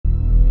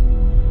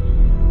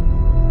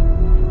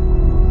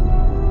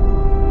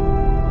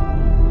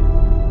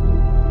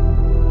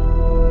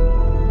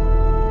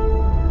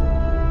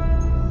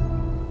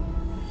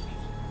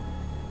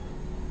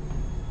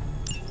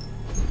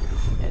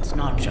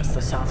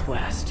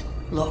southwest.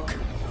 Look.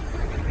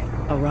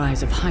 A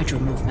rise of Hydra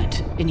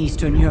movement in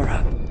Eastern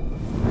Europe.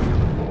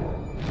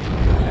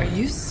 Are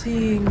you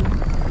seeing...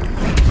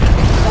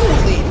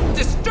 Holy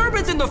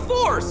disturbance in the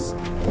Force!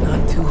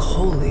 Not too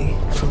holy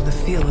from the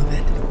feel of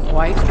it.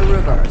 Quite the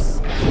reverse.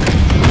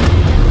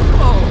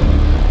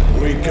 Oh!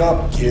 Wake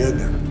up,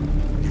 kid.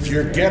 If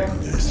you're getting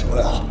this,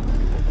 well,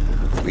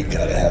 we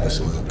gotta have us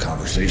a little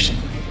conversation.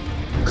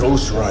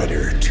 Ghost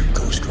Rider to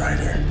Ghost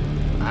Rider.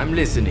 I'm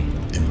listening.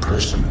 In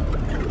person.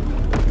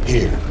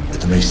 Here,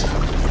 at the Mesa.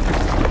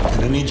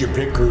 And I need your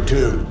pit crew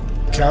too.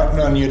 Counting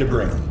on you to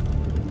bring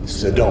them.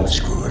 So don't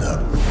screw it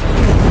up.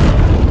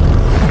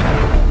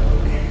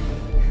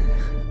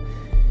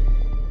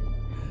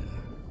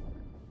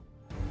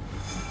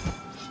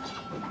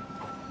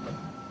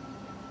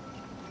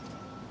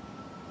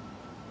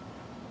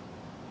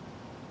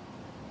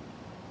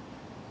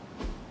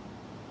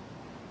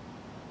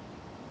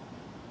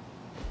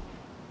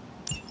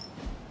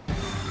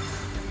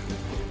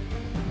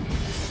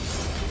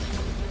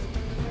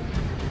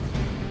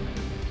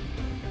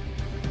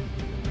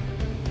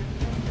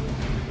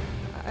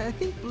 I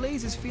think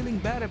Blaze is feeling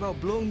bad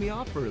about blowing me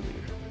off earlier.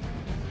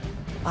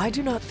 I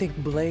do not think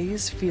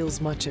Blaze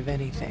feels much of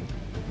anything.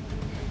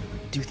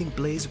 Do you think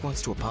Blaze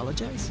wants to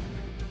apologize?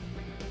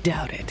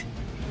 Doubt it.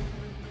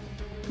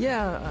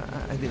 Yeah,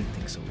 I didn't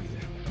think so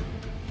either.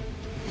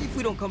 If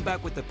we don't come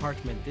back with the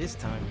parchment this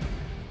time...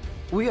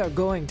 We are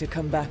going to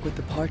come back with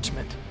the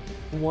parchment,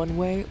 one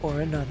way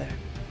or another.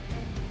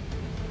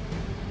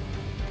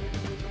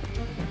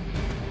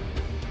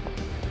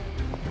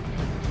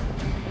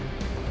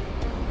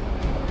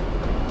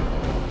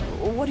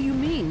 What do you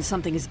mean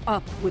something is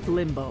up with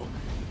Limbo?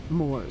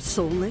 More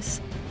soulless?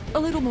 A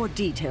little more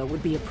detail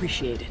would be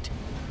appreciated.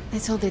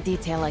 That's all the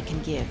detail I can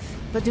give.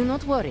 But do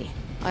not worry.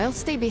 I'll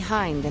stay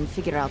behind and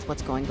figure out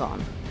what's going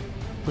on.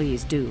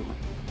 Please do.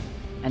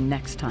 And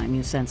next time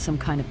you sense some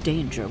kind of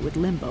danger with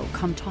Limbo,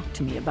 come talk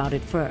to me about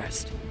it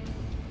first.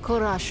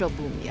 Korasho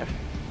Bumir.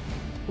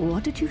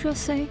 What did you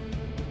just say?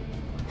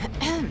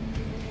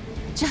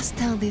 Just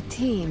tell the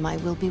team I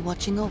will be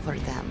watching over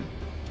them.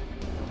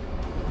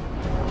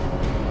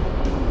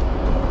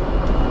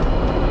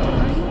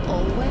 Are you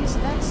always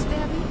that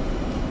stabby?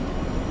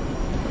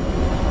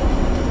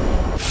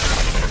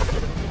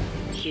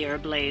 Hear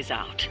Blaze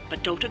out,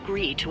 but don't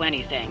agree to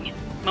anything.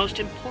 Most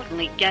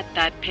importantly, get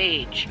that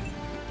page.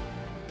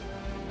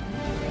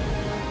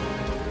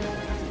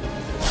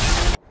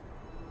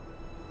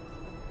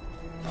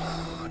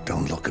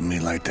 Don't look at me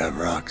like that,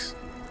 Rox.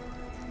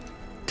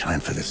 Time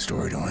for this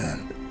story to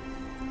end.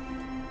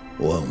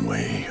 One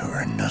way or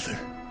another.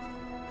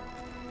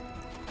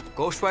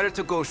 Ghost Rider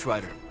to Ghost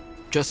Rider.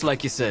 Just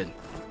like you said.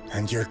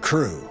 And your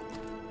crew.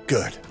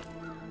 Good.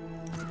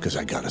 Because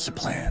I got us a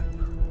plan.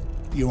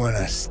 You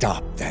wanna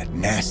stop that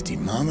nasty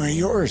mama of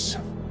yours?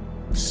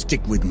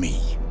 Stick with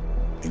me.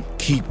 And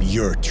keep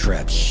your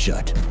traps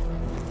shut.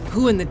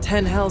 Who in the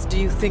 10 hells do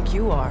you think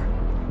you are?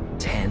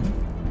 10?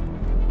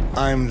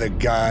 I'm the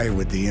guy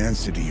with the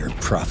answer to your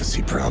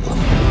prophecy problem.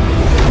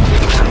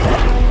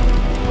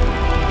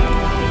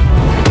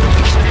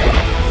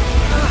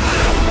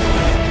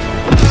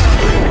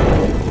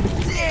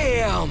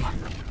 Damn!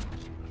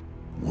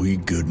 We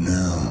good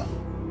now?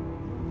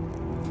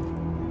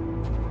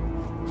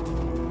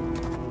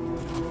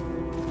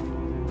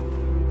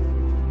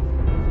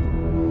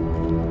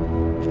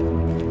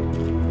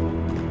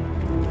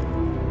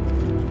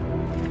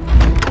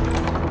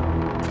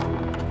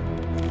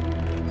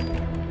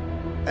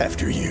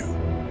 After you.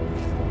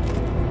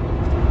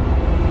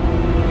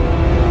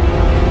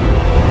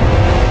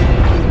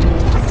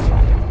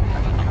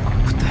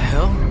 What the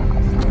hell?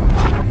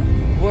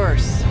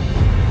 Worse.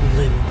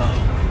 Limbo.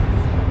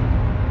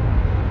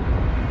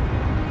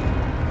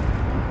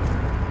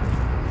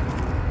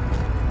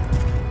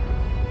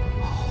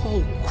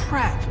 Oh,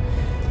 crap.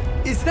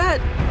 Is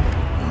that...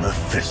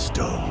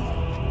 Mephisto.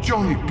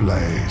 Johnny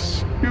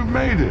Blaze, you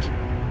made it.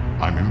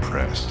 I'm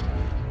impressed.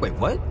 Wait,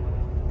 what?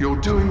 You're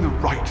doing the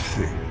right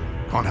thing.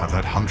 Can't have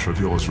that hunter of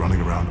yours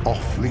running around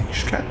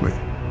off-leash, can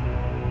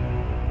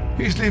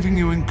we? He's leaving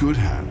you in good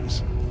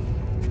hands.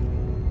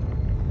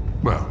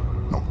 Well,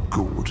 not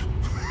good.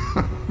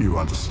 You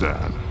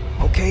understand.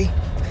 Okay,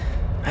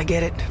 I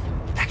get it.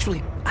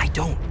 Actually, I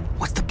don't.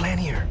 What's the plan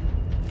here?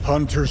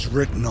 Hunter's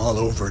written all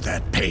over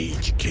that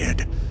page,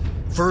 kid.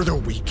 Further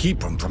we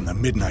keep him from the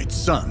midnight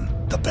sun,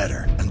 the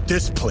better. And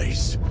this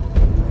place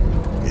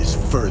is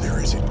further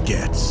as it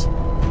gets.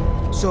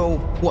 So,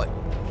 what?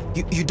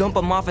 You dump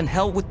him off in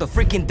hell with the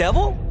freaking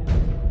devil?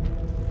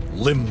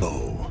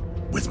 Limbo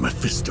with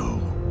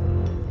Mephisto.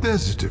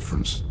 There's a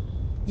difference.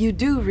 You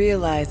do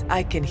realize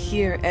I can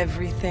hear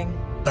everything?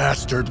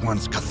 Bastard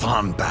wants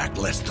Cathan back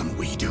less than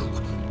we do.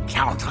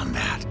 Count on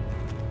that.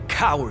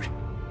 Coward.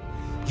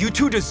 You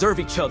two deserve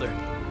each other.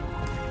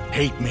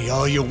 Hate me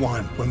all you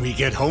want when we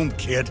get home,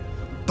 kid.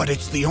 But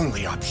it's the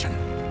only option.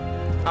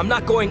 I'm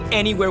not going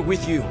anywhere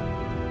with you.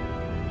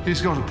 He's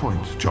got a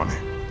point, Johnny.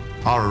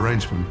 Our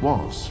arrangement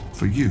was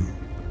for you.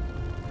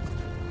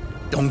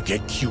 Don't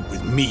get cute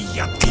with me,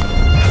 you pig.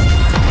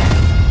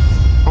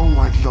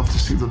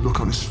 see the look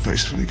on his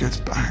face when he gets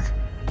back.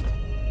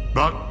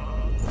 But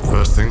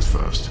first things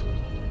first.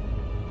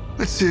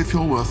 Let's see if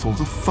you're worth all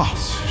the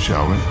fuss,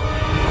 shall we?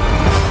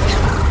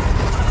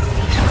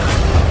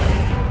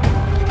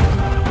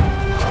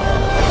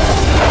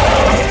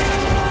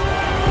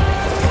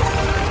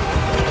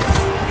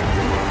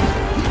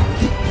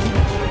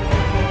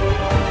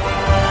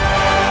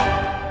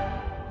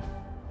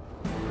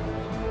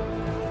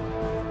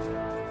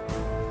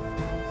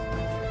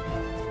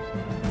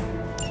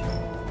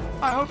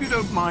 I hope you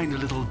don't mind a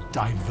little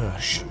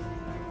diversion.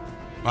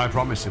 I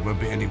promise it won't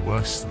be any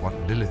worse than what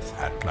Lilith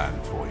had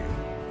planned for you.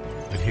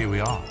 But here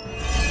we are.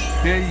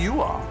 Here you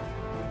are,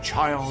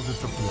 child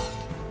of the blood.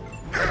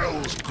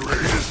 Hell's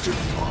greatest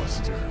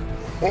imposter.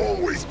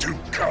 Always too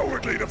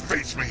cowardly to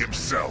face me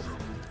himself.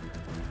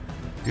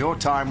 Your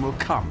time will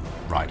come,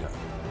 Ryder.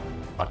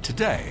 But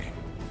today,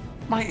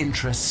 my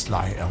interests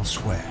lie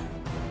elsewhere.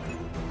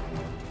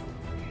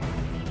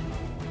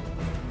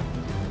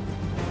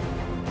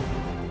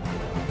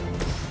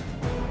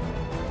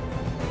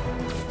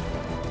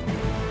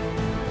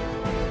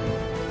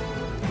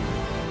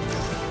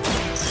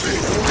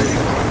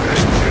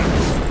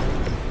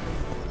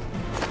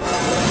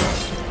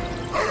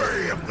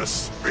 The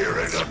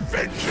spirit of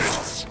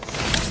vengeance!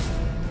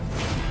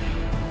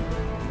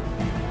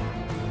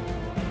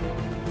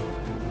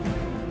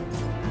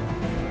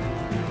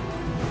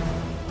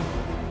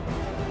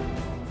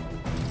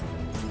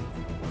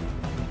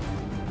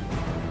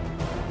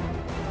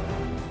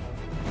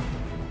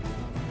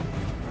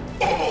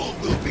 All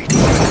will be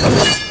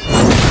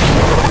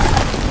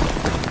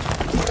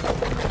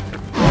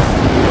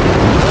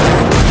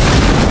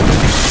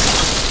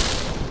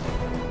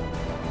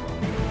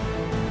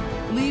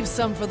Leave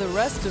some for the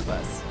rest of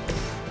us.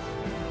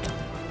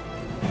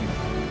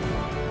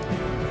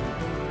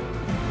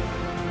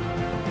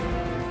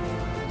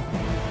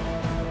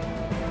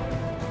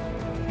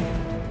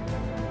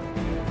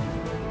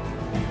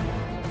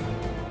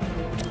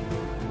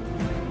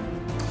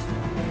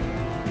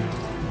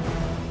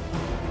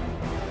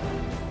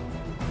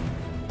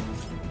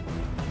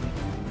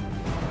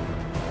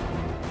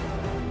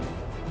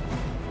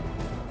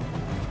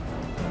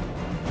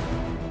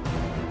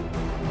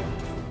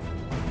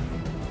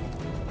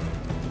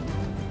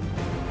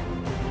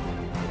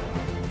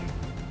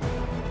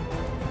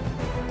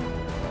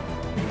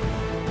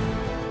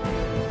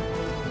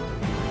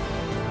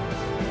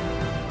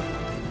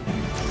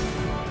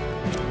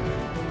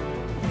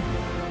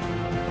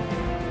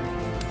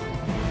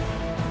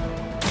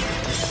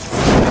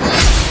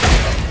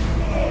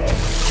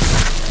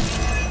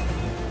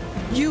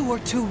 You were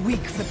too weak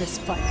for this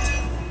fight.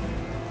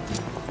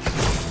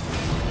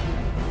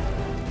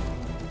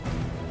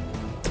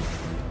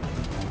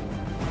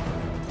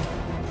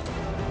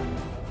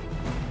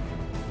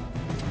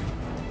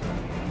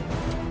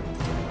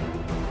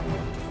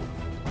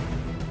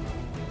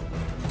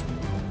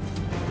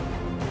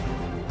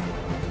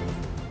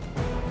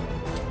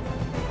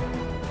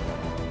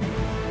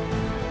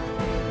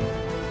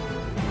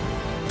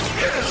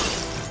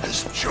 hell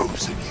has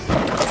chosen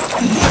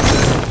you.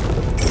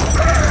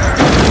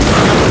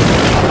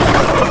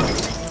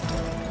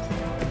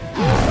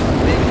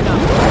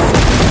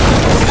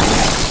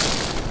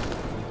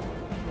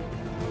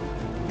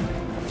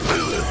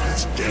 Lilith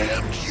has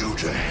damned you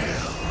to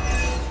hell.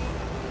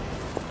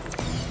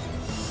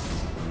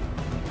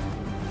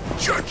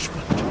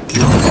 Judgment.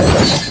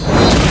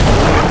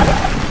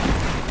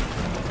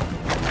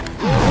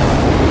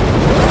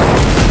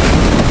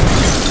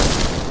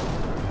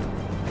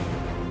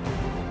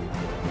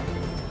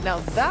 Now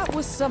that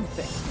was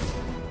something.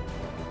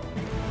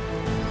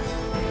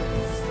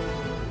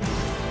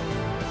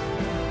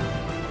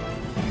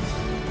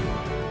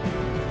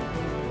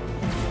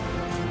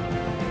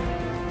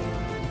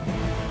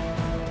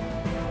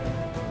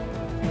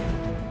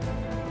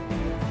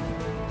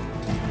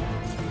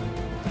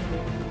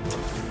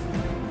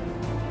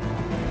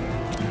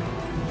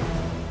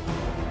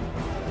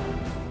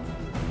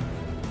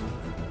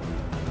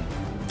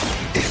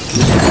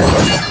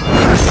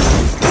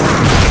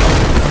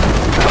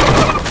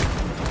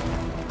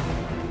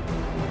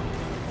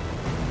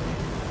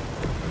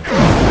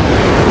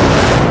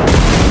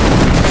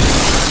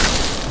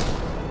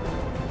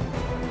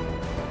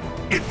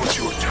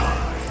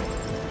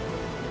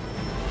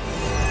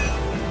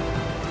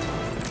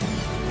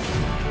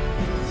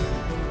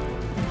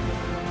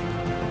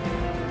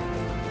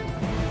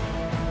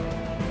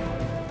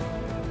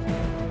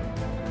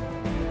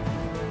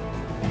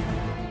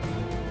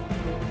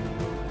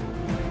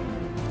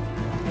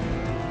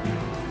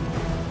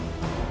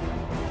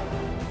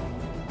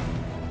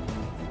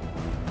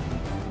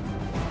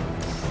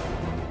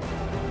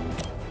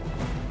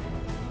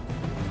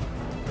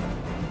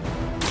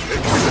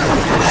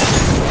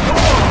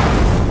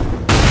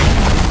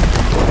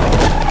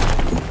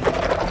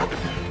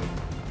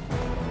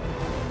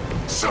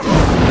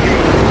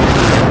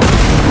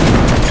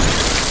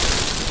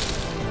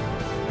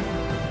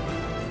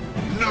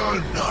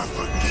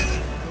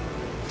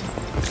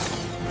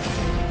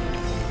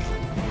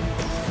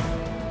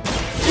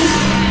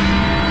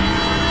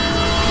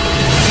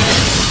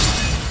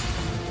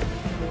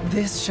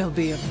 This shall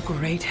be of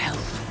great help.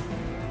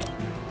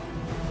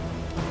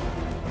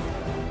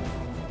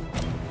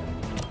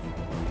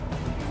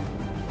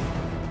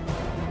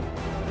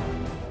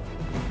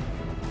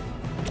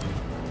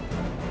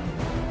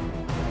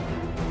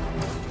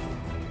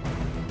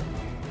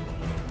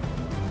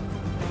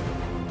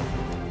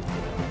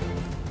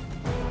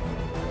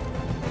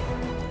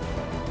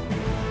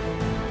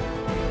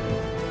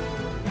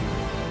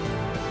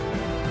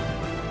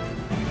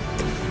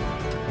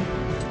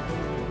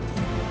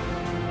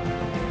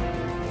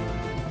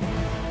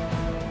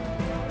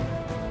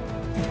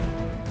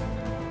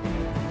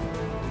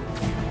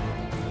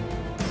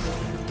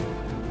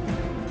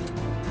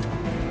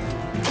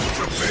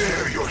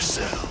 Prepare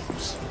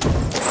yourselves.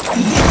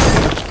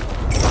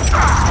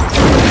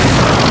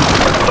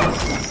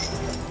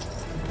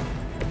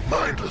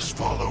 Mindless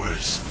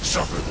followers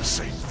suffer the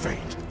same fate.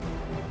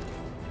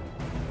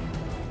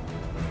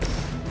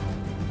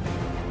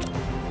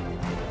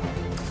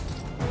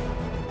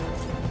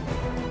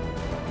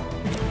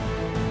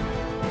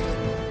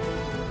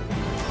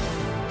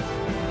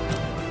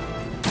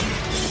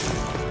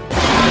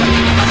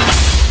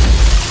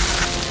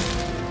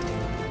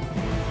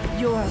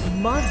 Your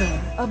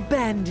mother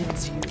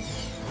abandons you.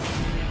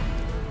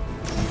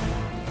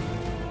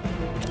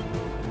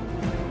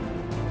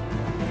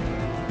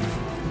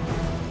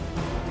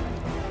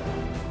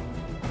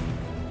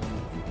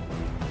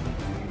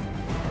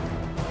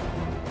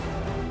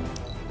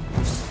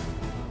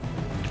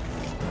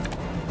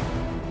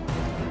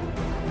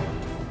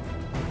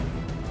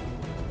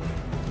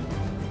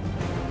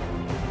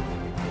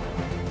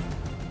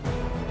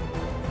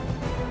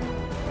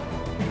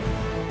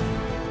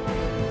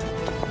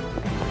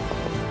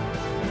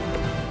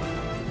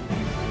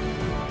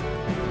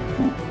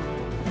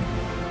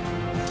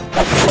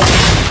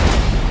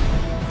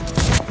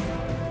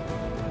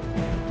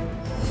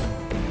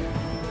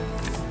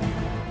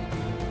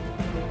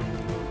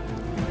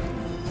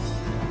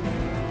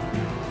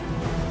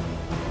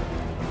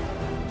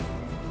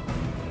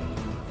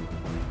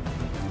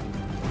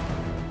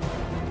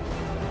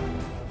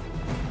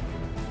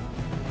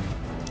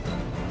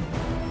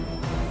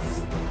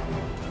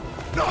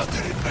 Not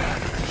that it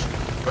matters,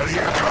 but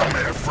here come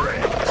their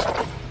friends.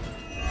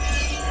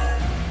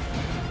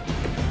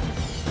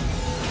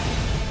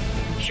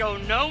 Show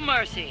no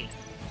mercy.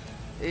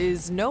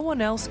 Is no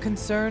one else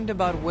concerned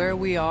about where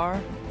we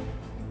are?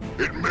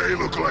 It may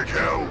look like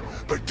hell,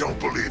 but don't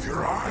believe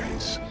your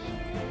eyes.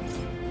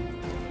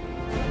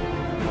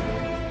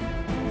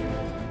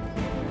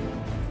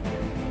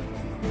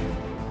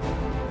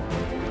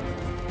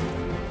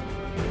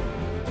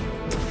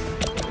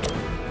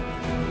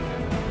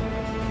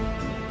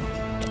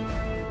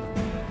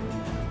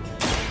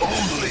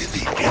 Only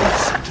the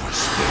innocent are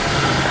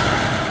spared.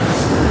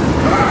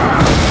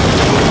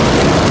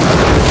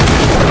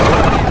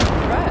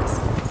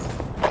 Impressed.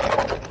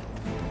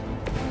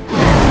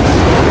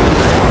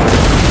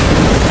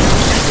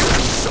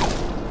 So,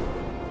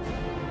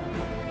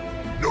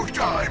 no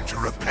time to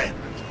repent.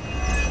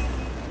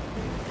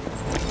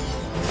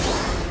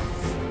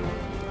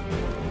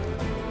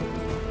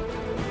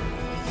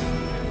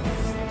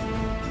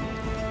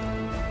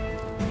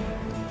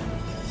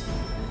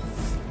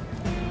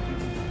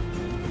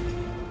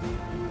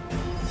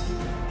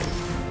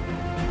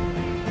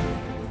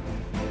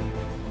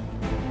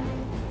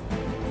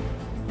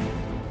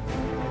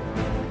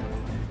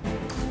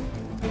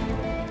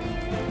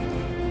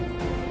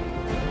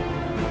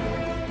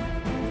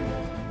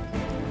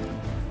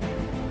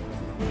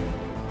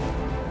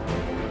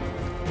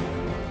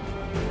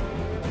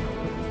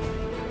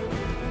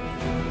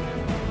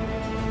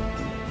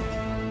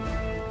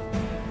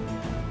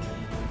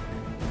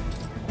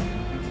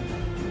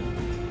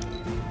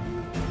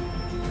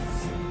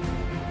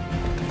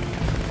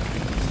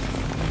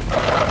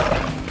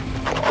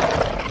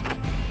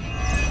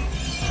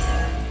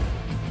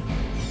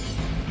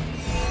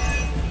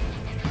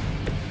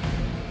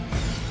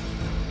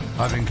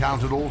 I've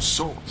encountered all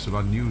sorts of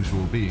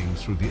unusual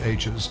beings through the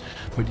ages,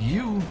 but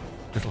you,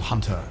 little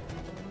hunter,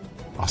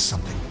 are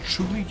something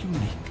truly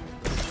unique.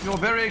 Your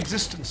very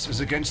existence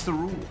is against the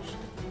rules.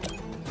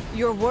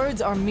 Your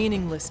words are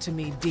meaningless to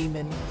me,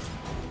 demon.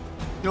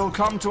 You'll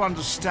come to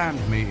understand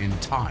me in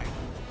time.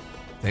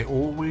 They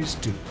always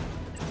do.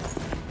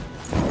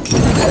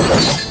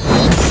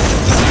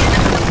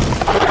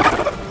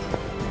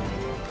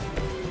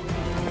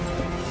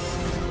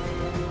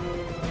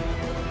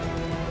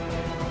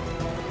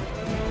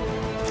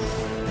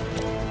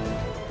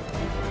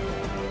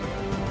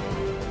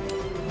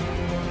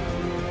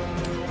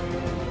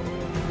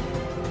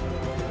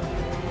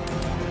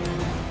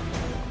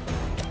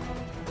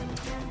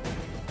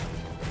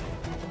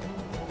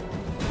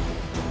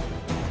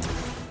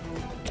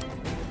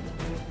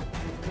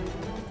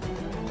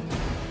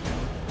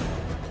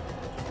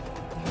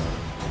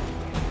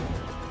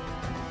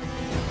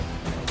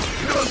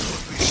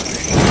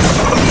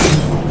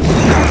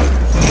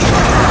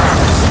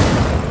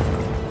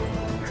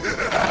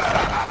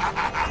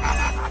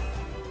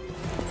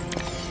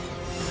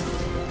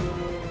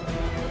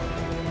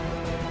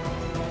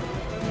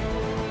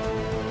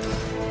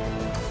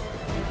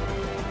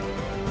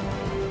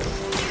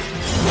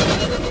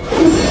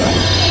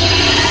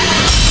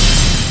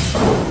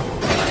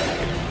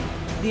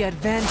 The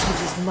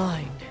advantage is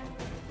mine.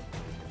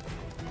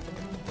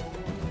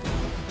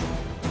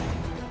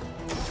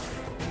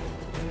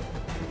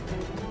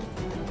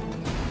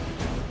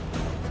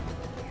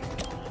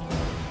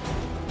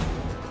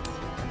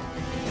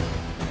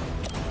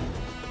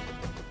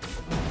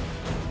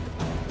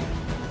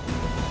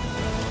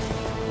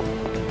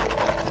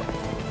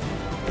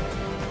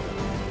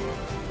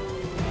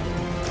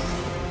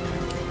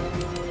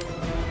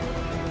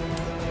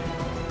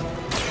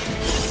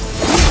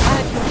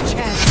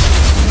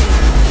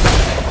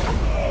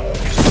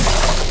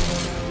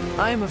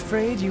 I'm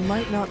afraid you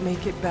might not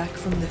make it back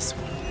from this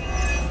one.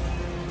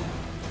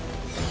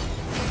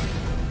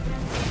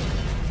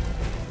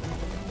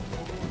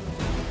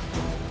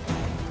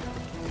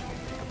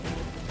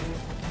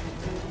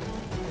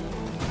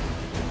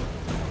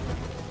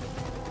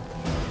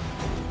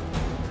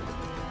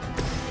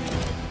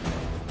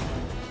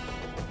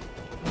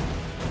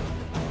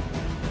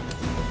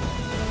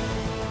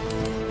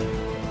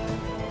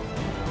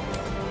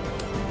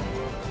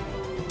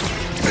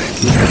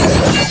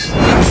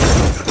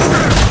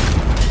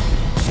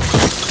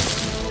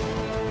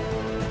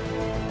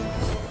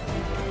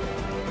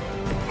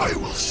 I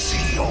will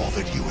see all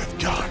that you have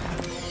done.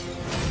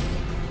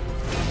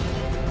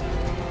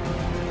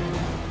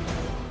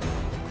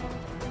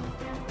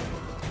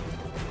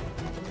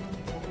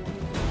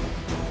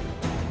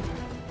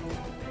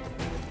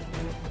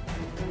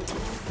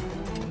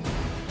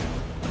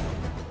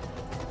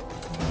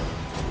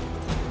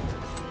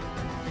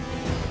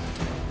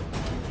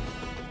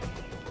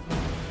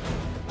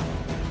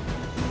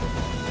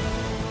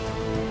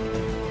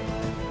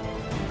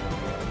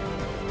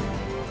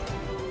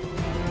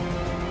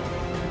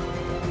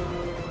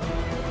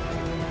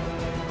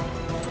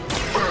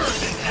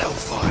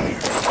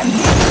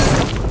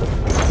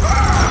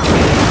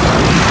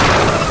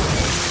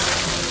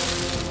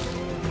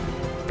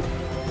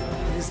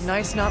 It is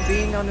nice not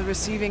being on the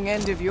receiving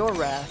end of your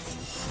wrath.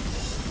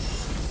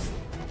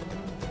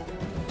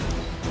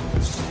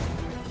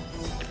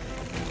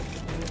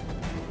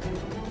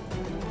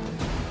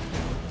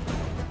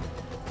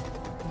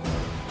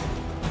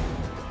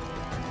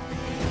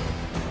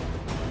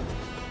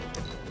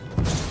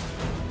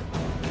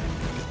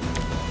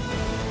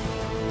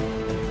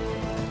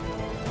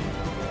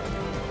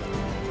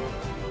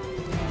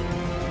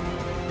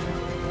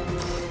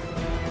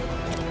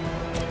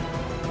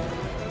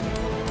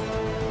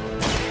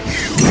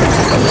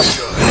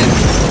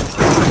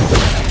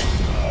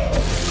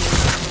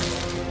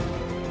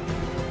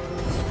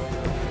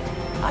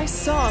 I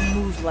saw a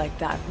move like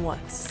that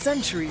once,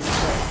 centuries ago.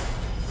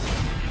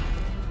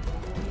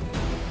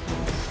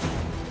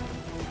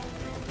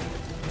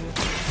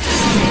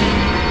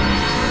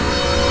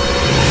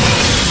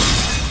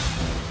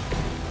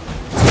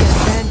 The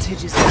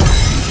advantage is mine.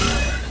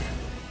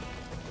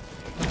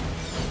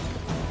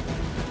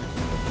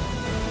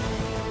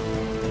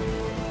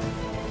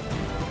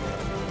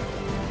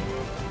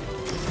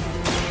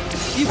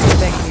 You can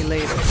thank me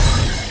later.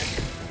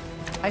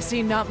 I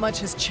see not much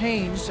has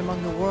changed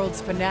among the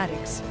world's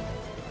fanatics.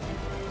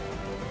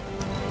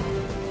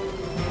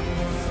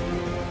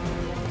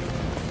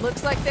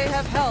 Looks like they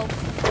have help.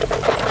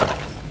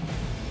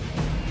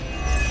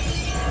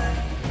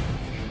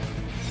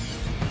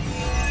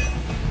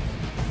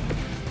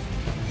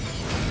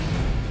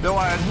 Though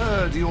I had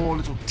heard your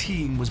little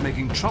team was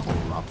making trouble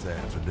up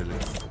there for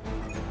Lilith.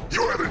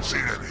 You haven't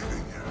seen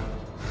anything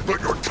yet,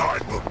 but your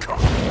time will come.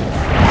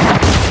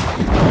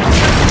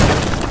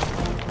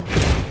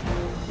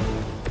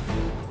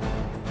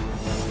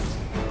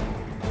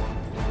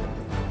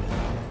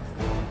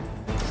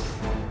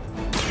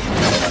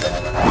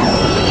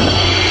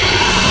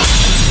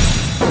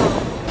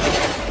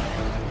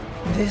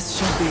 This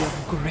shall be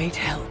of great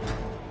help.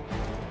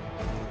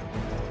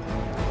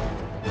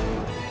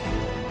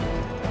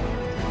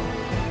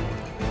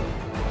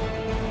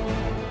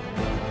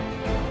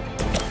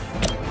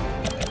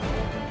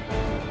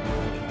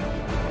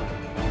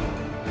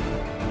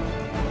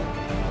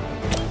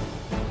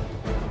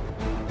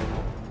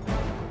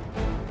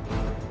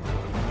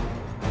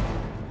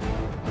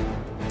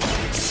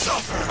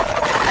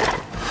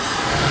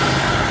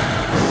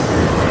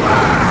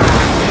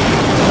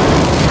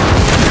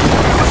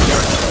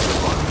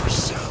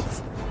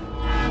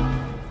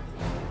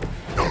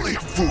 Only a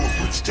fool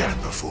would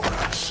stand before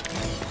us.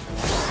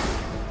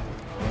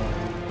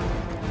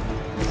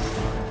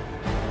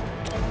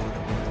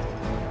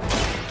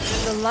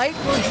 The light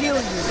will heal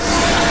you.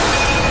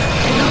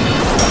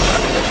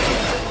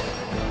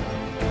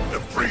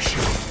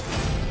 Appreciate it.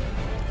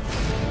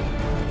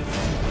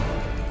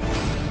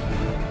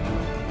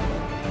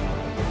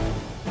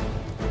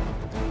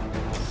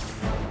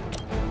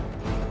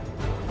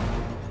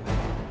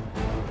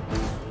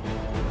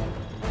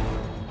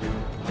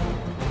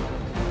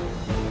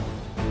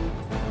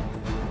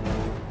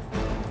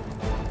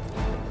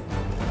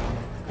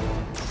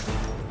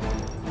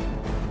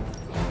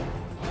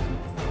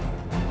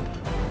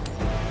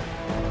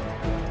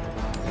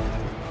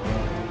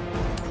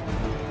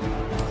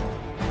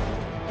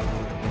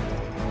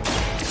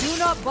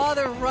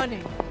 bother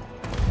running.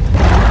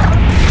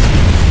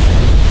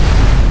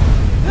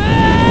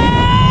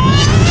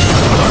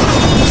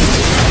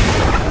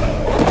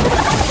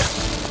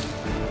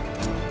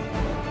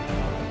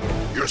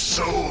 Your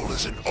soul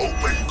is an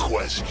open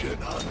question,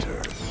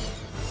 Hunter.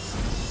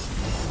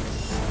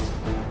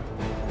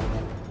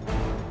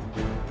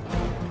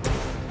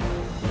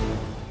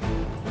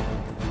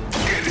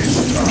 It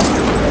is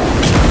time.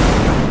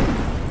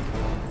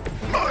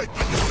 My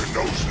power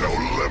knows no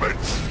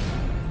limits.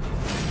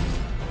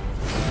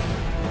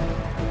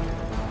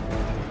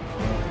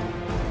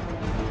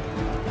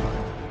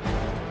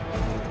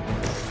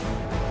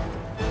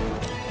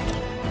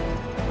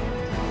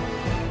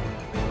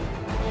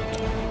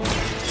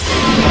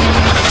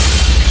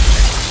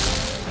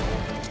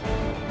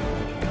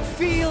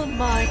 Feel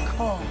my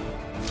call.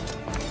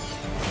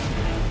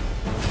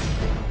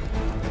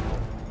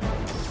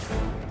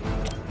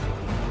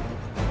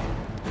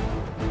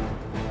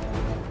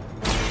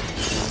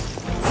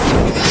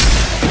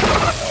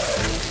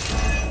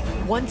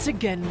 Once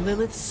again,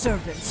 Lilith's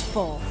servants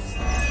fall.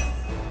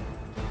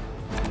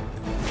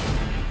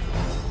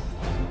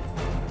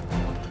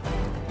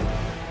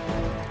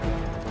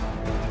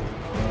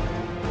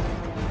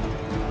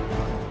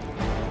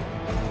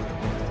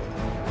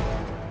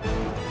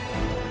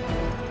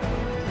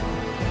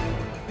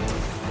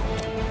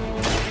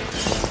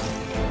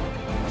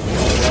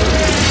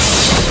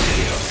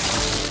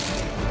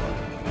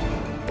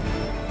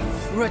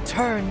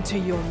 Return to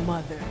your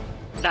mother.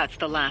 That's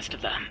the last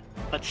of them.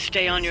 But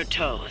stay on your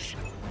toes.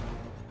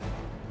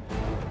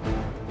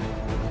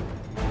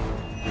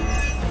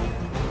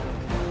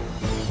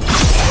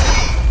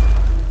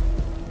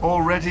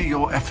 Already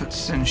your efforts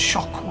send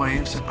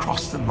shockwaves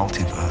across the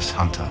multiverse,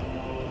 Hunter.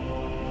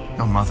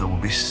 Your mother will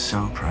be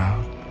so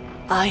proud.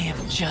 I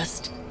am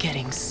just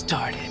getting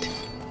started.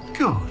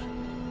 Good.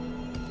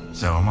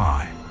 So am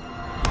I.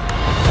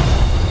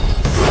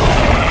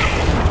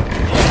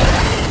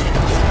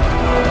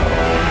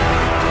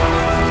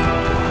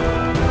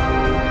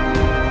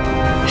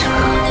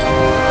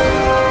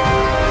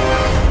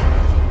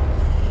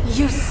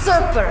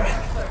 Usurper!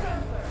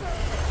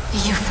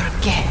 You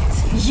forget.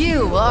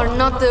 You are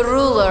not the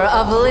ruler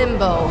of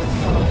Limbo.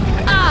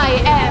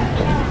 I am!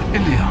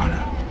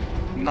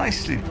 Ileana,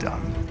 nicely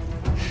done.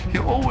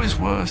 You always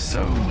were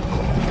so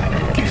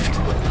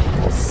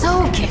gifted.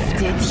 So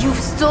gifted, you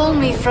stole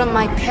me from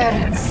my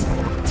parents.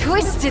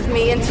 Twisted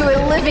me into a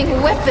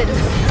living weapon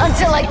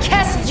until I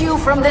cast you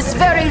from this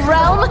very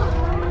realm?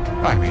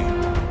 I mean,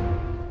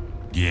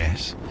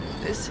 yes.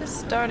 This is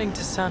starting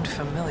to sound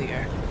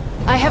familiar.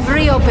 I have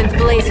reopened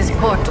Blaze's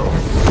portal,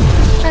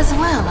 as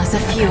well as a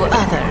few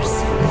others.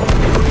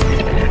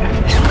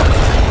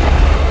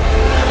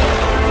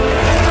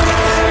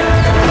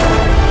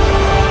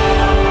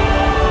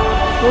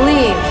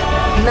 Leave,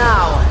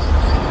 now.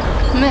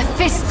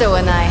 Mephisto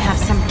and I have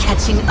some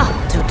catching up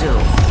to do.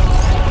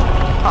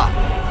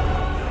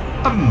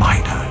 A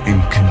minor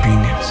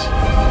inconvenience.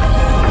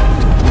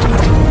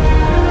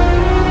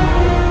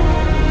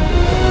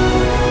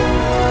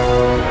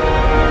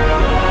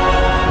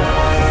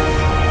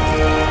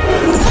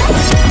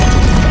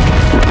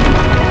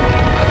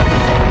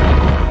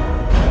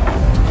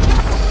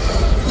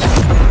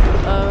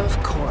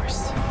 Of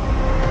course.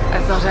 I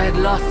thought I had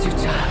lost you,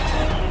 child.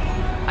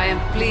 I am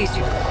pleased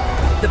you...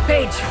 The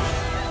page!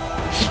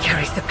 He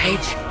carries the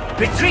page.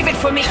 Retrieve it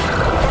for me!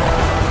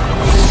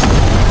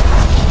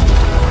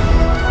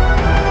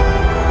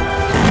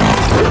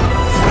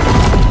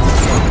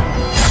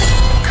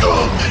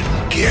 Come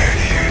and get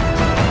it.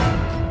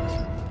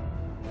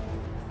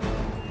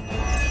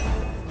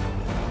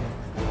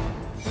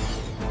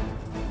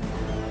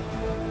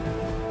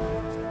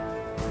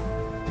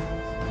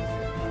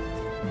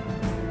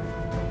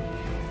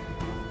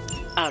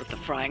 Out of the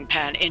frying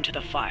pan into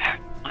the fire.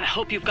 I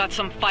hope you've got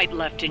some fight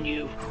left in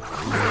you.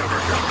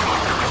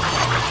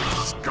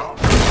 Scum.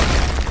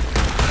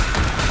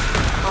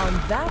 On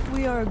that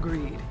we are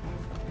agreed.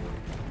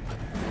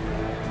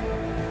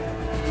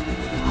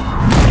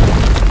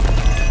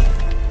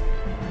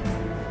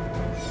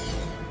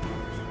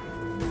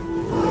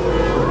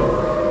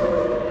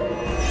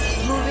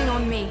 Moving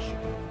on me.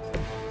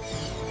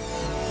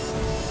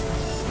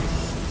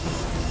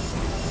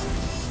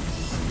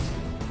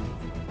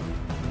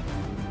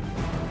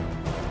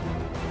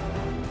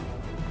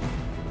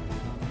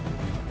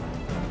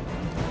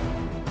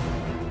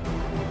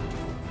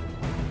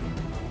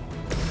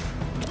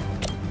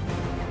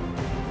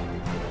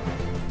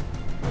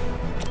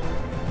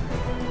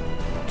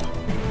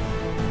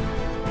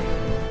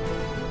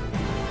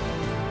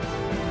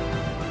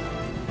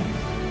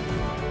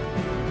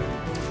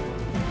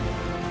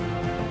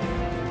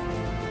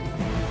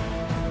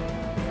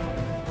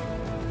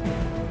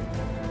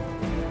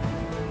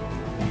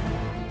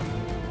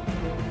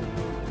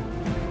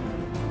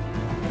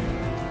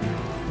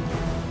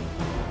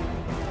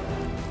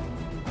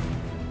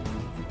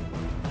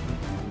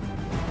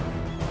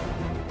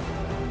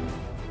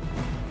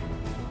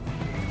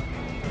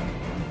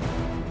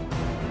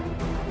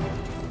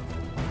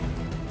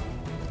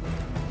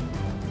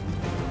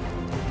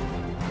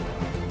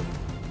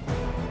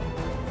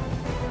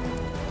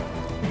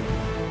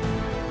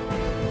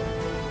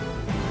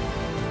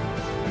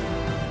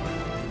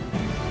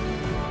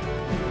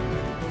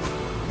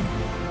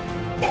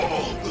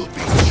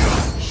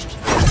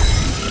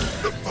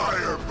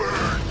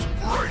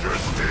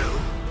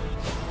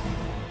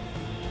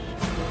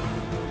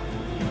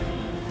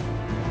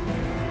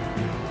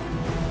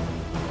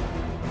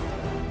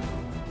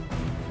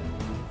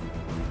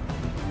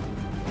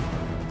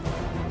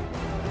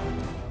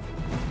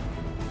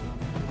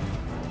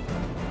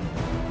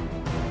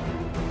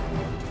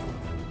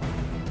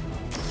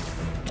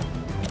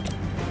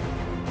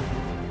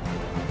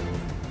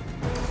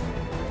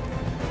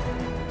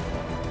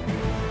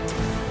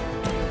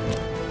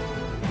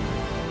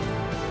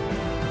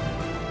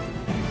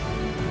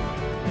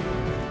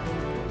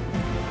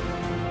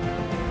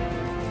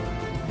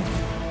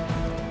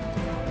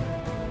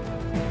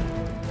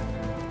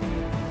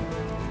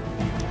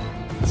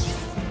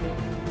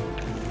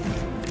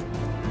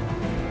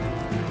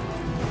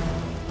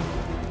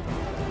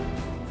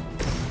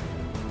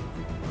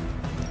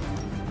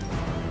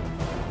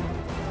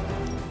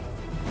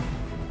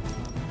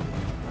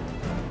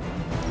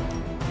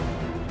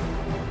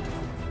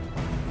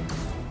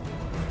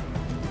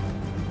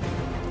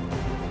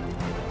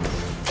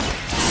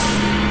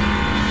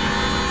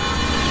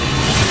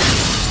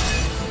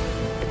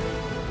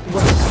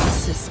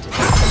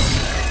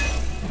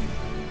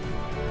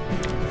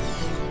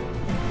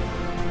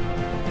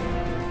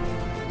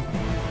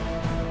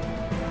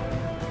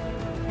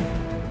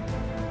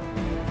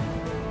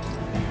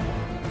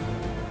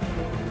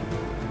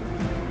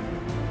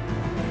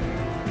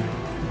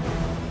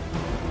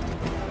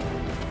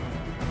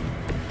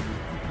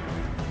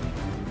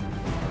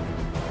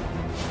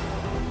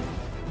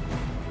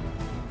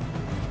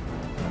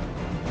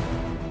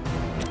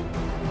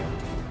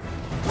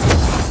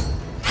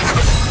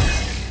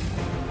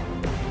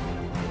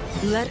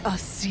 Let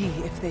us see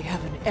if they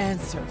have an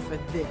answer for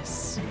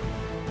this.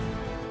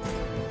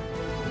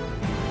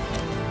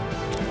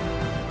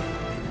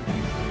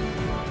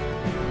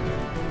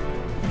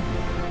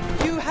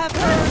 You have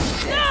heard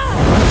this!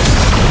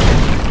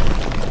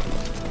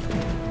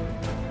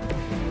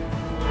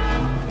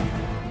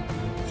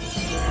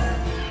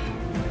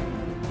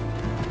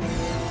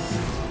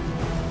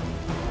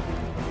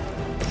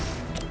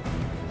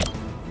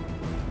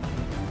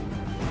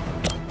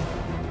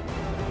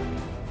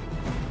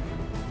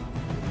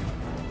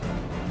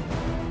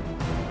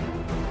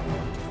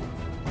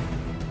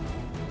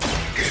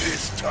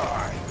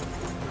 Time.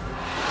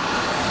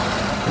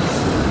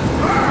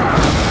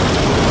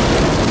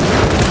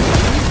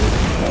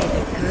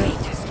 The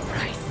greatest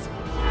price.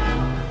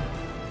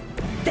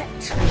 That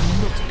will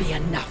not be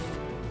enough.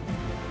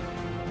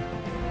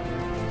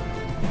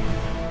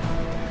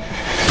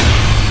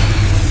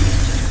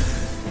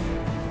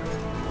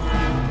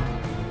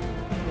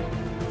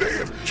 They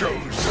have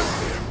chosen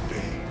their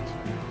fate.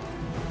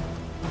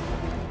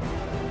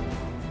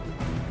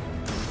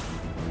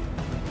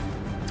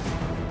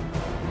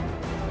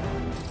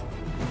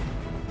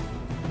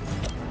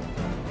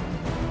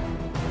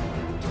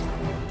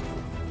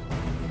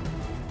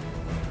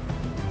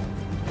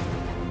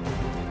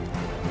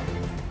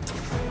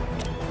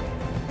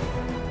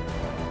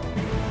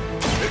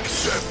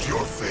 Accept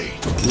your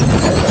fate.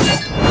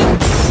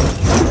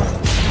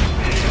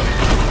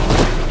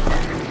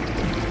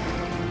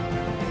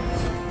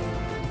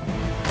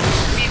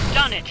 We've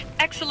done it.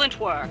 Excellent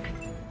work.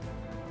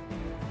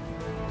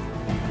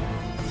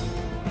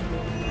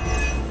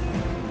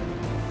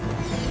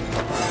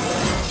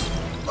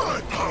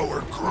 My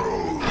power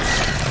grows.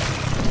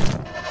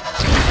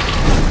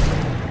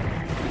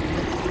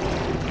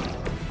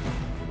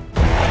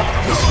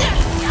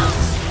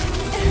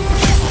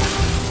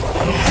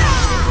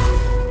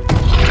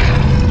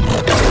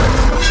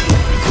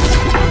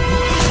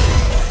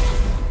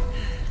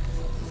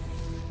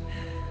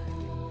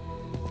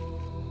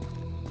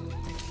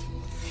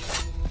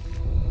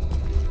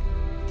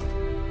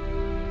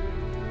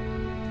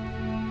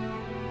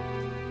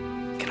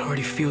 I can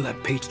already feel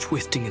that page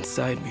twisting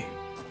inside me,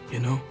 you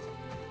know?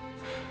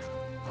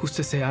 Who's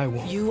to say I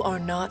won't? You are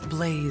not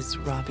Blaze,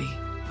 Robbie.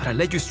 But I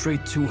led you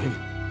straight to him.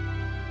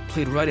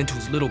 Played right into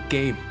his little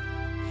game.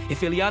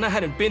 If Ilyana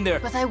hadn't been there...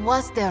 But I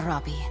was there,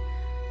 Robbie.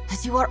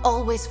 As you are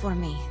always for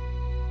me.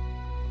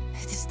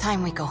 It is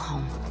time we go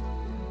home.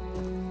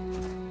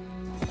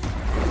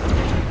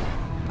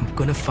 I'm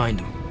gonna find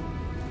him.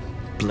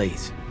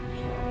 Blaze.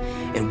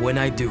 And when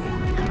I do...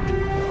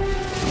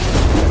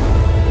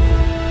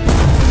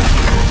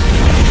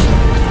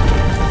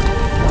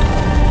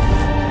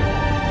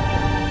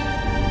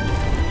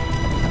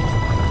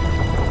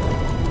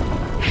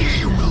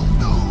 He will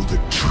know the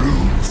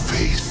true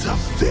face of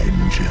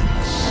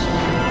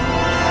vengeance.